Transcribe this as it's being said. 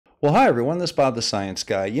Well, hi everyone, this is Bob the Science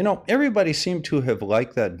Guy. You know, everybody seemed to have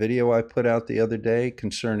liked that video I put out the other day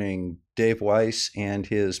concerning Dave Weiss and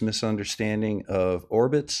his misunderstanding of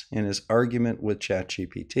orbits and his argument with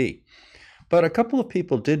ChatGPT. But a couple of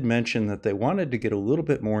people did mention that they wanted to get a little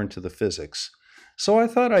bit more into the physics. So I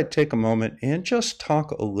thought I'd take a moment and just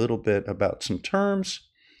talk a little bit about some terms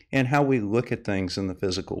and how we look at things in the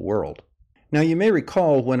physical world. Now, you may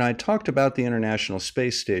recall when I talked about the International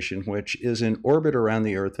Space Station, which is in orbit around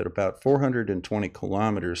the Earth at about 420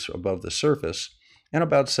 kilometers above the surface and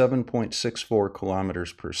about 7.64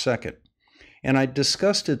 kilometers per second. And I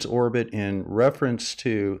discussed its orbit in reference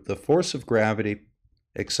to the force of gravity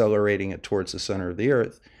accelerating it towards the center of the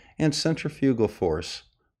Earth and centrifugal force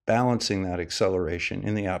balancing that acceleration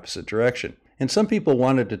in the opposite direction. And some people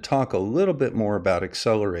wanted to talk a little bit more about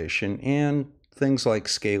acceleration and things like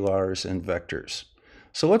scalars and vectors.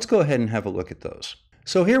 So let's go ahead and have a look at those.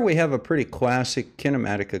 So here we have a pretty classic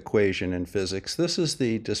kinematic equation in physics. This is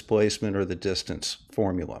the displacement or the distance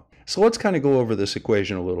formula. So let's kind of go over this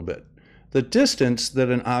equation a little bit. The distance that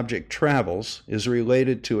an object travels is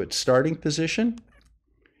related to its starting position,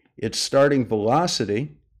 its starting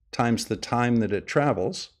velocity times the time that it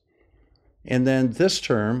travels, and then this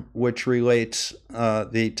term, which relates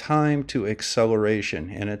the time to acceleration,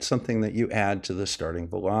 and it's something that you add to the starting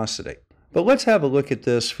velocity. But let's have a look at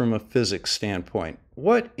this from a physics standpoint.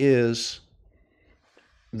 What is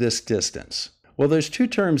this distance? Well, there's two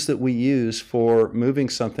terms that we use for moving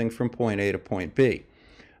something from point A to point B.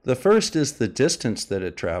 The first is the distance that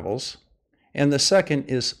it travels, and the second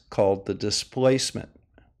is called the displacement.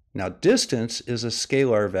 Now, distance is a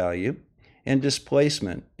scalar value, and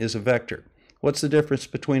displacement is a vector. What's the difference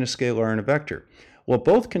between a scalar and a vector? Well,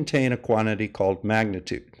 both contain a quantity called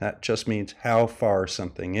magnitude. That just means how far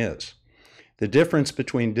something is. The difference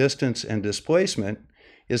between distance and displacement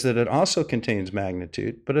is that it also contains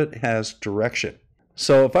magnitude, but it has direction.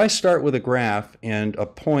 So if I start with a graph and a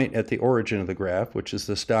point at the origin of the graph, which is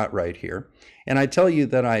this dot right here, and I tell you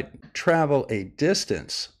that I travel a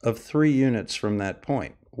distance of 3 units from that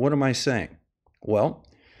point, what am I saying? Well,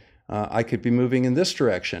 I could be moving in this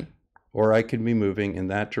direction, or I could be moving in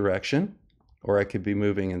that direction, or I could be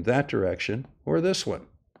moving in that direction, or this one.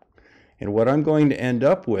 And what I'm going to end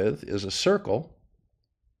up with is a circle.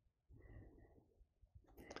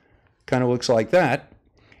 Kind of looks like that.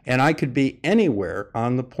 And I could be anywhere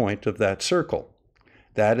on the point of that circle.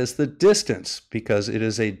 That is the distance, because it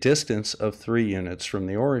is a distance of 3 units from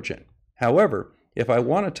the origin. However, if I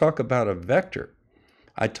want to talk about a vector,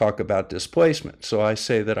 I talk about displacement. So I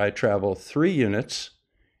say that I travel 3 units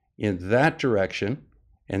in that direction,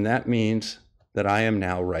 and that means that I am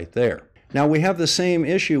now right there. Now we have the same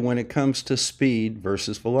issue when it comes to speed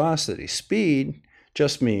versus velocity. Speed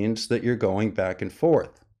just means that you're going back and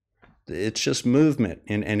forth. It's just movement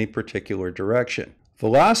in any particular direction.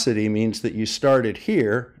 Velocity means that you started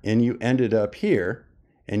here and you ended up here,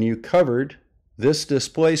 and you covered this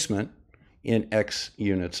displacement in x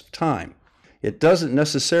units of time. It doesn't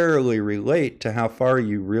necessarily relate to how far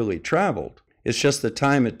you really traveled. It's just the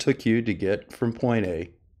time it took you to get from point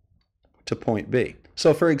A to point B.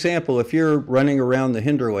 So for example, if you're running around the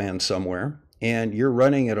hinterland somewhere and you're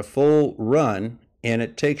running at a full run and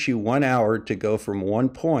it takes you 1 hour to go from one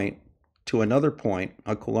point to another point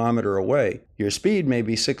a kilometer away, your speed may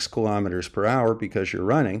be 6 kilometers per hour because you're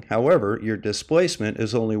running. However, your displacement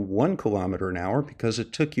is only 1 kilometer an hour because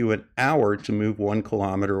it took you an hour to move 1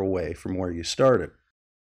 kilometer away from where you started.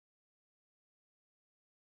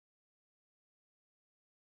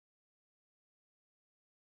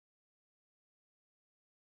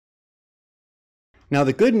 Now,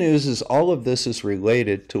 the good news is all of this is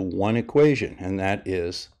related to one equation, and that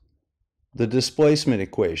is the displacement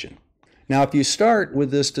equation. Now, if you start with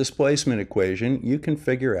this displacement equation, you can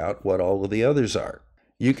figure out what all of the others are.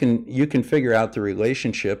 You can figure out the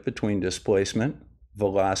relationship between displacement,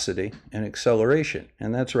 velocity, and acceleration,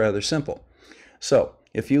 and that's rather simple. So,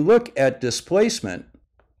 if you look at displacement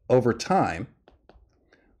over time,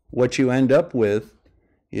 what you end up with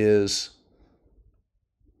is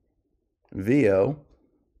VO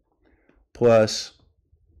plus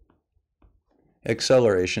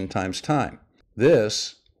acceleration times time.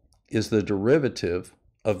 This is the derivative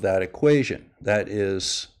of that equation. That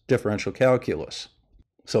is differential calculus.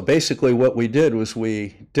 So basically what we did was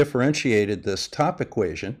we differentiated this top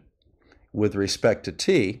equation with respect to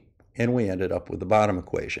t, and we ended up with the bottom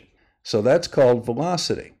equation. So that's called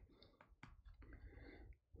velocity.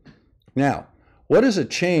 Now, what is a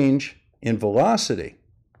change in velocity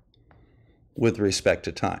with respect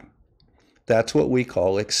to time? That's what we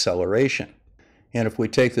call acceleration. And if we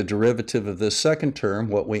take the derivative of this second term,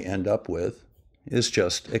 what we end up with is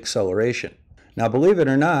just acceleration. Now, believe it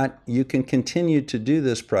or not, you can continue to do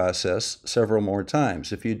this process several more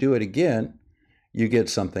times. If you do it again, you get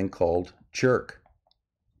something called jerk.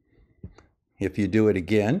 If you do it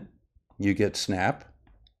again, you get snap.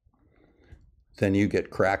 Then you get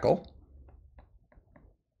crackle.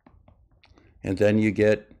 And then you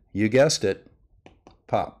get, you guessed it,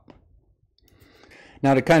 pop.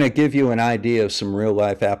 Now, to kind of give you an idea of some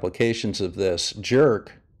real-life applications of this,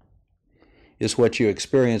 jerk is what you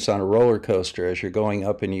experience on a roller coaster as you're going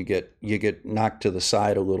up and you get knocked to the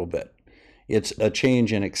side a little bit. It's a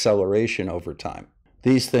change in acceleration over time.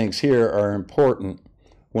 These things here are important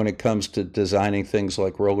when it comes to designing things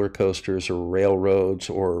like roller coasters or railroads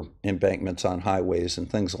or embankments on highways and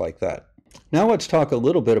things like that. Now let's talk a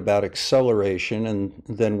little bit about acceleration, and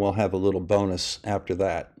then we'll have a little bonus after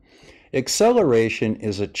that. Acceleration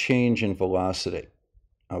is a change in velocity,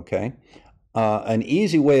 okay? An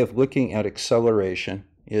easy way of looking at acceleration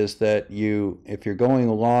is that if you're going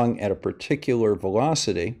along at a particular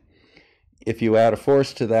velocity, if you add a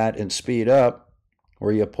force to that and speed up,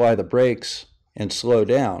 or you apply the brakes and slow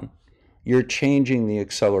down, you're changing the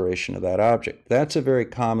acceleration of that object. That's a very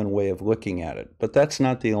common way of looking at it, but that's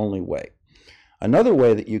not the only way. Another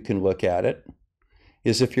way that you can look at it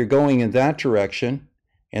is if you're going in that direction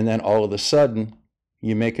and then all of a sudden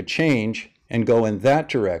you make a change and go in that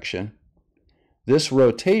direction, this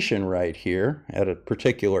rotation right here at a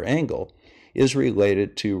particular angle is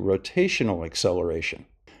related to rotational acceleration.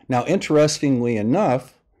 Now, interestingly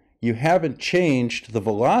enough, you haven't changed the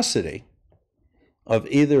velocity of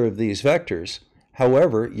either of these vectors.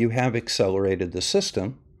 However, you have accelerated the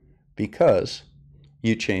system because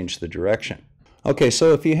you changed the direction. Okay,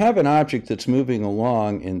 so if you have an object that's moving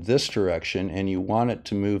along in this direction and you want it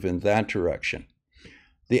to move in that direction,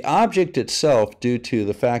 the object itself, due to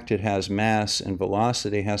the fact it has mass and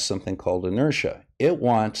velocity, has something called inertia. It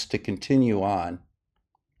wants to continue on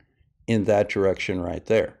in that direction right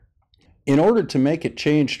there. In order to make it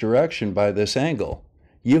change direction by this angle,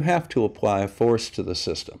 you have to apply a force to the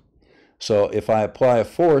system. So if I apply a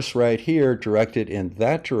force right here directed in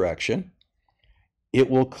that direction, it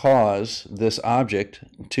will cause this object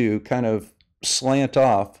to kind of slant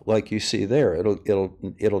off like you see there.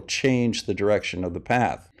 It'll change the direction of the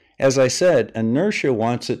path. As I said, inertia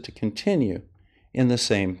wants it to continue in the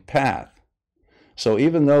same path. So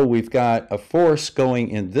even though we've got a force going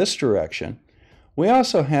in this direction, we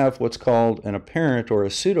also have what's called an apparent or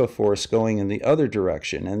a pseudo force going in the other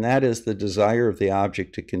direction, and that is the desire of the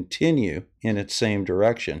object to continue in its same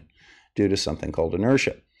direction due to something called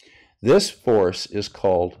inertia. This force is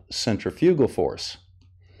called centrifugal force.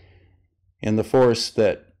 And the force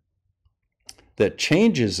that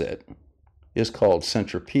changes it is called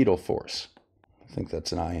centripetal force. I think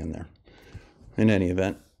that's an I in there. In any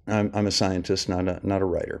event, I'm a scientist, not a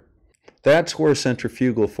writer. That's where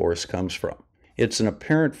centrifugal force comes from. It's an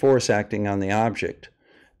apparent force acting on the object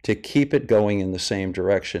to keep it going in the same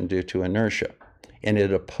direction due to inertia. And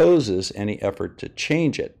it opposes any effort to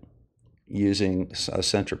change it using a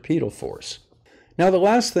centripetal force. Now, the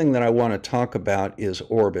last thing that I want to talk about is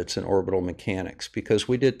orbits and orbital mechanics, because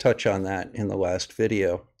we did touch on that in the last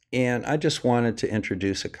video, and I just wanted to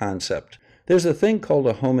introduce a concept. There's a thing called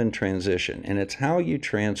a Hohmann transition, and it's how you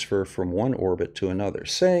transfer from one orbit to another.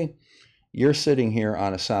 Say you're sitting here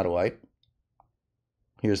on a satellite.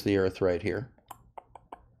 Here's the Earth right here.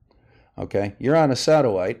 Okay, you're on a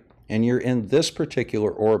satellite, and you're in this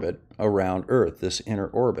particular orbit around Earth, this inner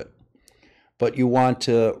orbit. But you want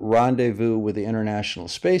to rendezvous with the International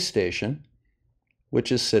Space Station,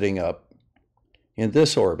 which is sitting up in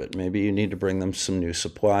this orbit. Maybe you need to bring them some new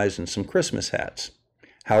supplies and some Christmas hats.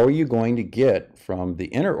 How are you going to get from the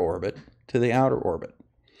inner orbit to the outer orbit?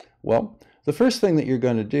 Well, the first thing that you're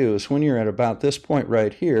going to do is when you're at about this point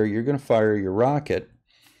right here, you're going to fire your rocket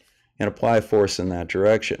and apply force in that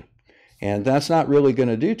direction. And that's not really going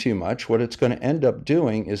to do too much. What it's going to end up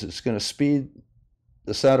doing is it's going to speed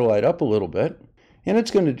the satellite up a little bit, and it's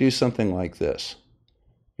going to do something like this.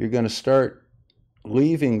 You're going to start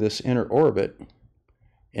leaving this inner orbit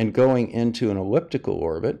and going into an elliptical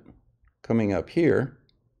orbit, coming up here,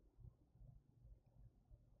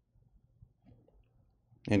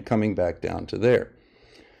 and coming back down to there.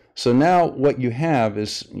 So now what you have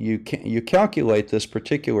is you calculate this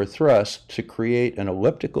particular thrust to create an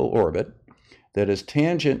elliptical orbit that is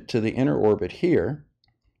tangent to the inner orbit here,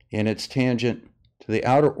 and it's tangent to the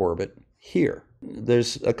outer orbit here.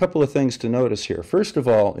 There's a couple of things to notice here. First of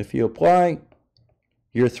all, if you apply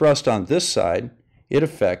your thrust on this side, it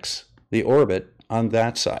affects the orbit on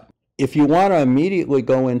that side. If you want to immediately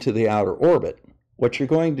go into the outer orbit, what you're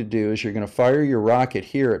going to do is you're going to fire your rocket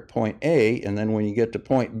here at point A, and then when you get to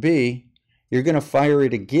point B, you're going to fire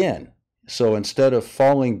it again. So instead of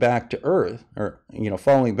falling back to Earth, or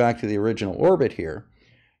falling back to the original orbit here,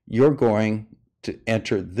 you're going to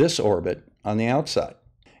enter this orbit on the outside.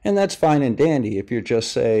 And that's fine and dandy if you're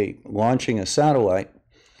just, say, launching a satellite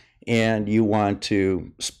and you want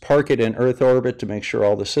to park it in Earth orbit to make sure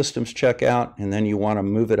all the systems check out, and then you want to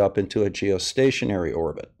move it up into a geostationary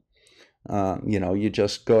orbit. You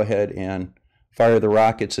just go ahead and fire the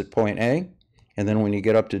rockets at point A, and then when you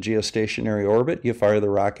get up to geostationary orbit, you fire the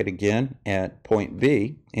rocket again at point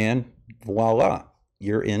B, and voila,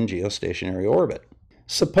 you're in geostationary orbit.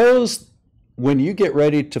 Suppose when you get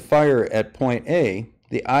ready to fire at point A,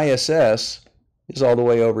 the ISS is all the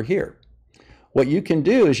way over here. What you can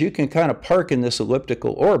do is you can kind of park in this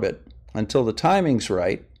elliptical orbit until the timing's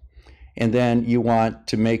right, and then you want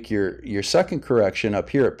to make your second correction up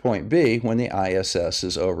here at point B when the ISS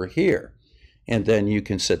is over here. And then you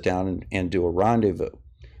can sit down and do a rendezvous.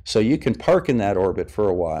 So you can park in that orbit for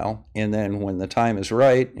a while, and then when the time is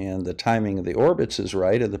right and the timing of the orbits is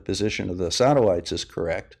right and the position of the satellites is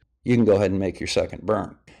correct, you can go ahead and make your second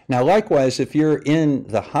burn. Now likewise, if you're in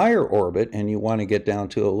the higher orbit and you want to get down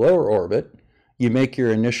to a lower orbit, you make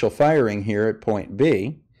your initial firing here at point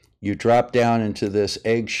B, you drop down into this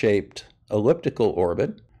egg-shaped elliptical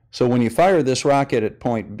orbit. So when you fire this rocket at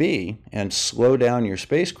point B and slow down your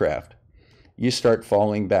spacecraft, you start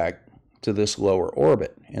falling back to this lower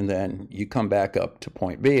orbit, and then you come back up to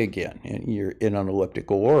point B again, and you're in an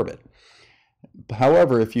elliptical orbit.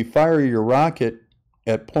 However, if you fire your rocket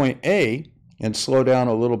at point A and slow down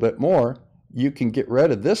a little bit more, you can get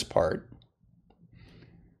rid of this part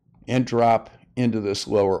and drop into this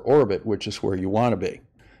lower orbit, which is where you want to be.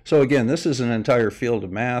 So again, this is an entire field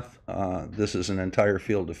of math. This is an entire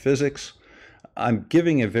field of physics. I'm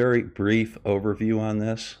giving a very brief overview on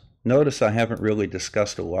this. Notice I haven't really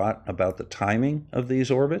discussed a lot about the timing of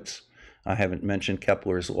these orbits. I haven't mentioned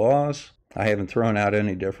Kepler's laws. I haven't thrown out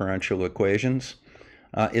any differential equations.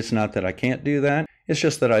 It's not that I can't do that. It's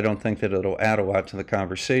just that I don't think that it'll add a lot to the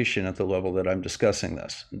conversation at the level that I'm discussing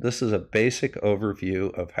this. This is a basic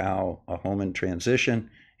overview of how a home in transition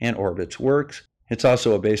and orbits works. It's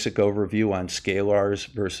also a basic overview on scalars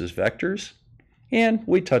versus vectors. And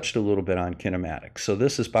we touched a little bit on kinematics. So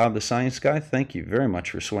this is Bob the Science Guy. Thank you very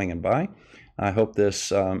much for swinging by. I hope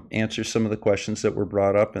this answers some of the questions that were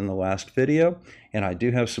brought up in the last video. And I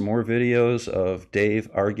do have some more videos of Dave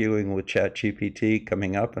arguing with ChatGPT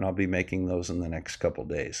coming up, and I'll be making those in the next couple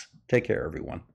days. Take care, everyone.